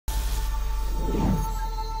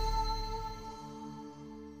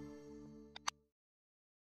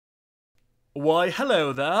Why,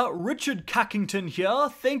 hello there, Richard Cackington here.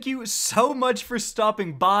 Thank you so much for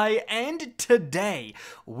stopping by, and today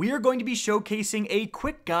we're going to be showcasing a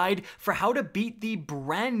quick guide for how to beat the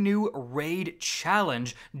brand new raid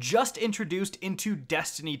challenge just introduced into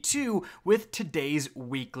Destiny 2 with today's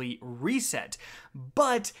weekly reset.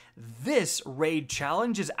 But this raid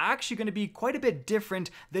challenge is actually going to be quite a bit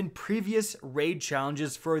different than previous raid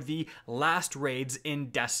challenges for the last raids in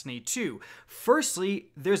Destiny 2.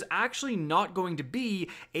 Firstly, there's actually not going to be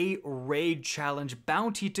a raid challenge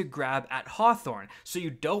bounty to grab at Hawthorne, so you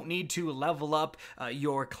don't need to level up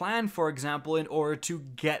your clan, for example, in order to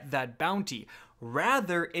get that bounty.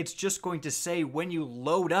 Rather, it's just going to say when you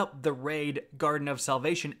load up the raid Garden of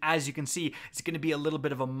Salvation, as you can see, it's going to be a little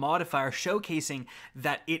bit of a modifier showcasing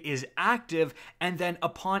that it is active, and then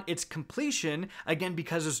upon its completion, again,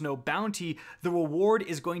 because there's no bounty, the reward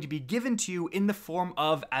is going to be given to you in the form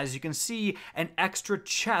of, as you can see, an extra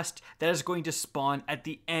chest that is going to spawn at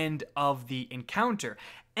the end of the encounter.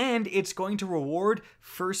 And it's going to reward,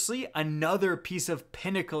 firstly, another piece of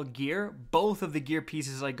pinnacle gear. Both of the gear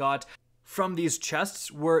pieces I got from these chests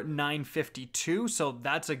were 952, so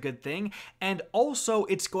that's a good thing. And also,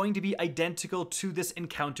 it's going to be identical to this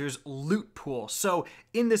encounter's loot pool. So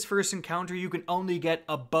in this first encounter, you can only get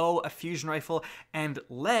a bow, a fusion rifle, and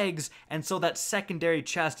legs. And so that secondary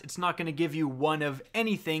chest, it's not going to give you one of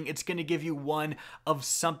anything. It's going to give you one of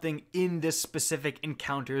something in this specific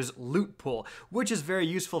encounter's loot pool, which is very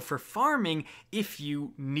useful for farming if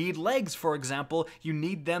you need legs, for example. You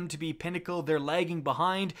need them to be pinnacle, they're lagging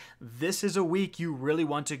behind. This is a week you really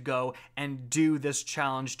want to go and do this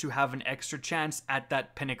challenge to have an extra chance at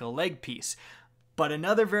that pinnacle leg piece. But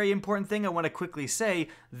another very important thing I want to quickly say,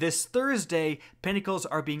 this Thursday, Pinnacles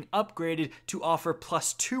are being upgraded to offer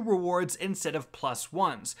 +2 rewards instead of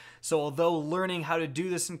 +1s. So although learning how to do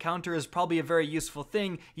this encounter is probably a very useful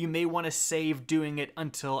thing, you may want to save doing it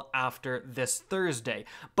until after this Thursday.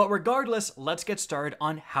 But regardless, let's get started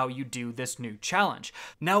on how you do this new challenge.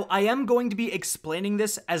 Now, I am going to be explaining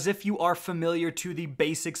this as if you are familiar to the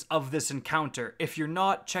basics of this encounter. If you're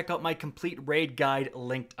not, check out my complete raid guide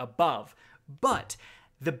linked above. But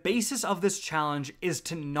the basis of this challenge is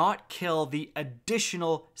to not kill the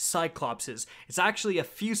additional Cyclopses. It's actually a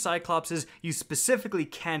few Cyclopses you specifically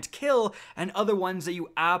can't kill, and other ones that you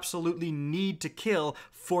absolutely need to kill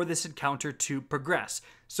for this encounter to progress.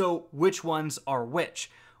 So which ones are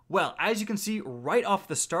which? Well, as you can see right off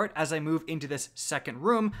the start, as I move into this second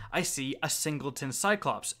room, I see a singleton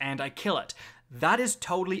Cyclops, and I kill it. That is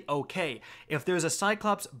totally okay. If there's a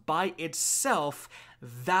Cyclops by itself,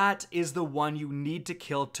 that is the one you need to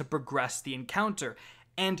kill to progress the encounter.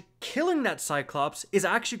 And killing that Cyclops is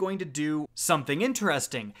actually going to do something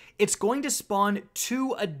interesting. It's going to spawn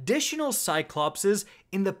 2 additional Cyclopses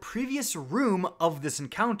in the previous room of this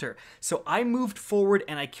encounter. So I moved forward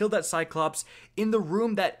and I killed that Cyclops. In the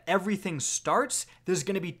room that everything starts, there's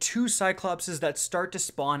going to be 2 Cyclopses that start to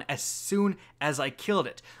spawn as soon as I killed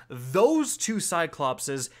it. Those 2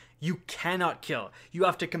 Cyclopses you cannot kill. You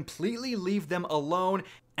have to completely leave them alone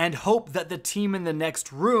and hope that the team in the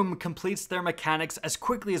next room completes their mechanics as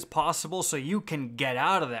quickly as possible so you can get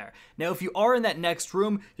out of there. Now, if you are in that next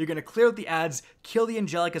room, you're going to clear out the ads, kill the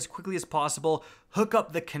Angelic as quickly as possible, hook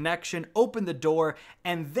up the connection, open the door,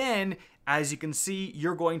 and then, as you can see,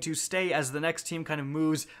 you're going to stay as the next team kind of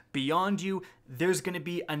moves beyond you. There's going to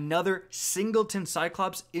be another singleton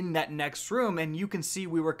Cyclops in that next room, and you can see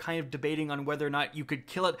we were kind of debating on whether or not you could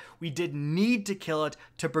kill it. We did need to kill it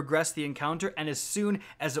to progress the encounter, and as soon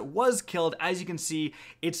as it was killed, as you can see,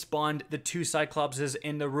 it spawned the 2 Cyclopses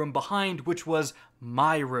in the room behind, which was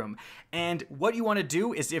my room. And what you want to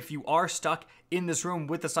do is, if you are stuck in this room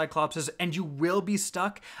with the Cyclopses, and you will be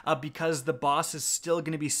stuck because the boss is still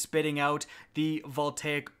going to be spitting out the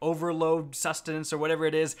voltaic overload sustenance or whatever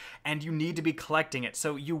it is, and you need to be collecting it.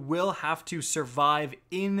 So you will have to survive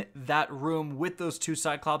in that room with those 2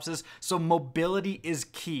 Cyclopses. So mobility is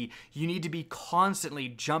key. You need to be constantly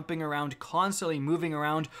jumping around, constantly moving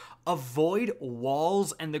around. Avoid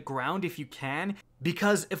walls and the ground if you can,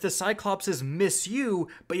 because if the Cyclopses miss you,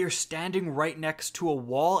 but you're standing right next to a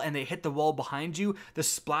wall and they hit the wall behind you, the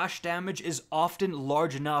splash damage is often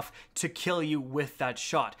large enough to kill you with that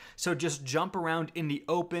shot. So just jump around in the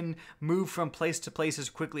open, move from place to place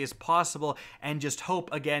as quickly as possible, and just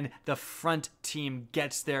hope, again, the front team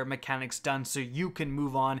gets their mechanics done so you can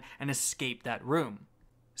move on and escape that room.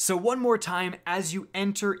 So one more time, as you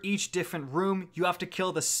enter each different room, you have to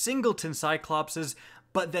kill the singleton Cyclopses,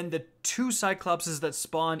 but then the 2 Cyclopses that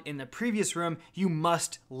spawn in the previous room, you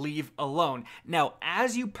must leave alone. Now,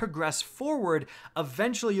 as you progress forward,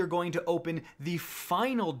 eventually you're going to open the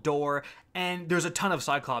final door, and there's a ton of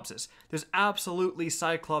Cyclopses. There's absolutely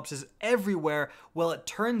Cyclopses everywhere. Well, it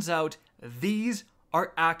turns out these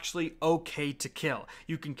are actually okay to kill.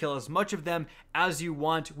 You can kill as much of them as you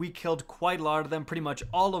want. We killed quite a lot of them, pretty much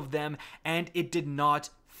all of them, and it did not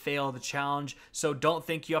fail the challenge. So don't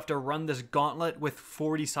think you have to run this gauntlet with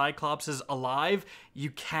 40 Cyclopses alive. You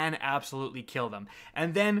can absolutely kill them.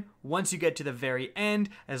 And then once you get to the very end,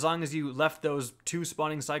 as long as you left those 2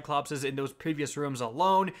 spawning Cyclopses in those previous rooms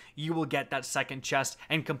alone, you will get that second chest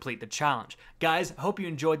and complete the challenge. Guys, I hope you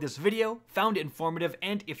enjoyed this video, found it informative,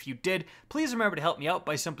 and if you did, please remember to help me out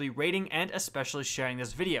by simply rating and especially sharing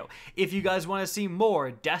this video. If you guys want to see more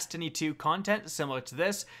Destiny 2 content similar to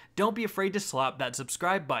this, don't be afraid to slap that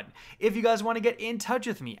subscribe button. If you guys want to get in touch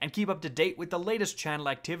with me and keep up to date with the latest channel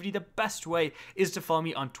activity, the best way is to follow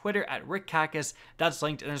me on Twitter at @RickKackis. That's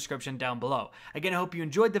linked in the description down below. Again, I hope you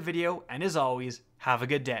enjoyed the video, and as always, have a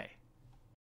good day.